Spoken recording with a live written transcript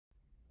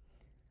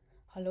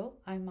Hello,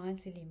 I'm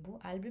Mansi Limbu.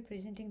 I'll be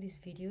presenting this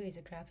video as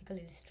a graphical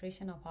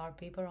illustration of our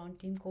paper on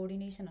team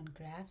coordination on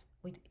graphs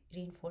with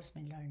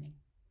reinforcement learning.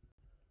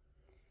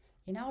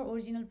 In our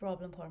original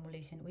problem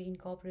formulation, we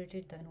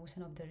incorporated the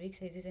notion of the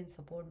risks, edges, and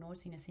support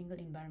nodes in a single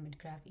environment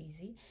graph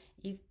easy.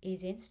 If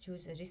agents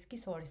choose a risky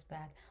shortest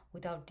path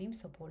without team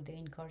support, they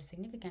incur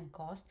significant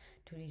cost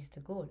to reach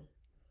the goal.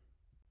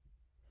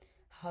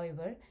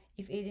 However,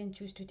 if agents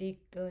choose to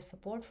take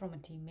support from a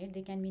teammate,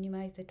 they can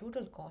minimize the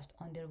total cost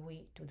on their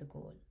way to the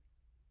goal.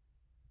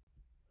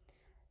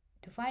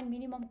 To find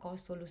minimum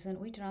cost solution,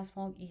 we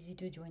transform easy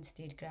to join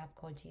state graph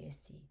called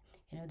GSG.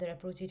 Another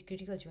approach is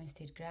critical join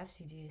state graph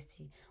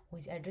CJSG,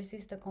 which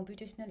addresses the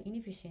computational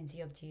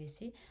inefficiency of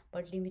GSG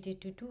but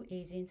limited to two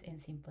agents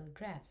and simple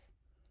graphs.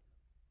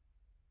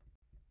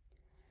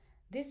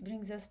 This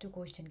brings us to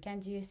question, can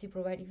GSG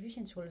provide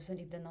efficient solution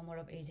if the number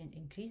of agents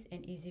increase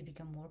and easy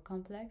become more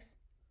complex?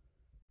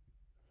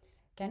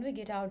 Can we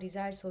get our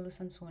desired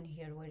solution shown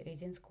here where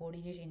agents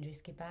coordinate in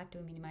risky path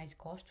to minimize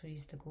cost to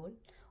reach the goal?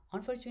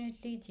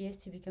 Unfortunately,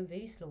 GSG becomes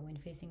very slow when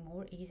facing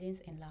more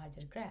agents and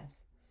larger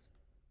graphs.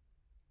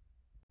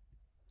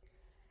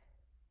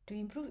 To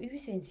improve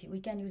efficiency,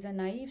 we can use a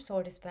naive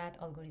shortest path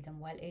algorithm.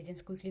 While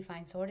agents quickly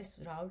find shortest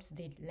routes,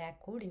 they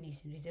lack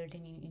coordination,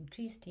 resulting in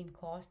increased team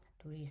cost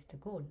to reach the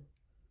goal.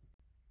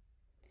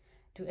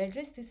 To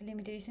address this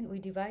limitation, we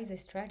devise a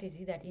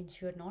strategy that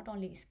ensures not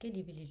only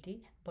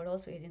scalability but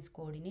also agents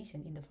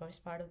coordination. In the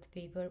first part of the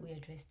paper, we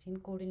address team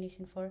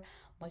coordination for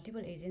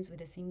multiple agents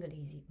with a single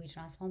easy. We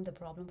transform the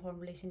problem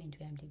formulation into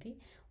MTP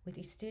with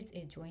its states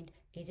as joint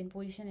agent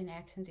position and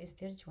actions as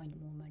their joint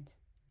movements.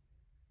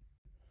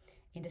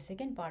 In the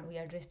second part, we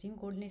address team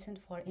coordination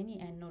for any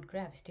n-node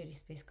graph. State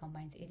space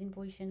combines agent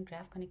position,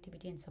 graph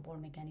connectivity, and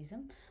support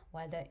mechanism,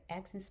 while the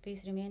action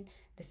space remain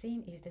the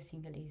same as the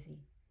single easy.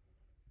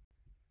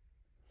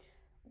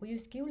 We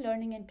used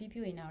Q-learning and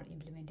PPO in our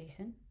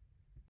implementation.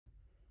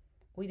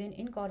 We then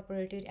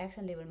incorporated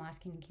action level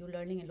masking in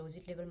Q-learning and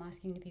logic level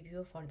masking in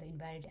PPO for the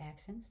invalid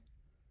actions.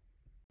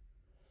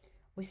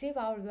 We save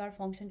our UR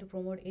function to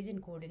promote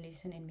agent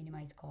coordination and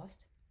minimize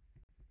cost.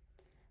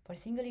 For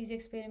single easy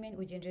experiment,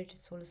 we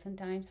generated solution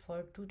times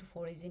for 2 to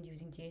 4 agents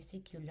using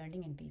GSG,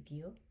 Q-learning, and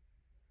PPO.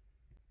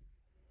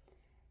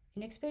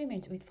 In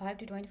experiments with 5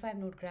 to 25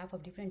 node graph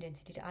of different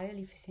density, the RL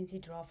efficiency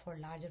drop for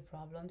larger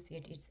problems,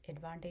 yet its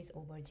advantage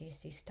over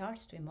GSG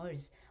starts to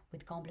emerge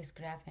with complex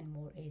graph and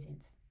more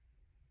agents.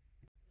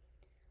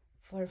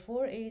 For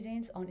 4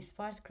 agents on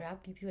sparse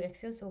graph, PPO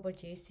excels over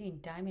GSG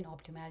in time and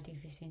optimality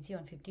efficiency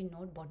on 15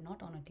 node but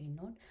not on a 10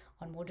 node.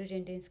 On moderate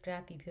and dense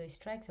graph, PPO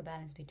strikes a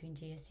balance between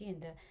GSG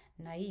and the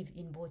naive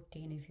in both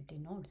 10 and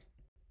 15 nodes.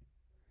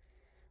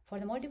 For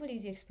the multiple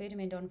easy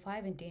experiment on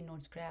 5 and 10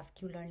 nodes graph,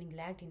 Q-learning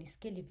lagged in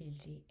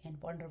scalability and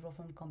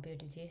underperformed compared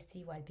to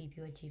GSG, while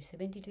PPO achieved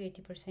 70 to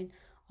 80%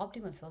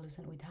 optimal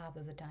solution with half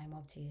of the time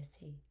of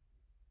GSG.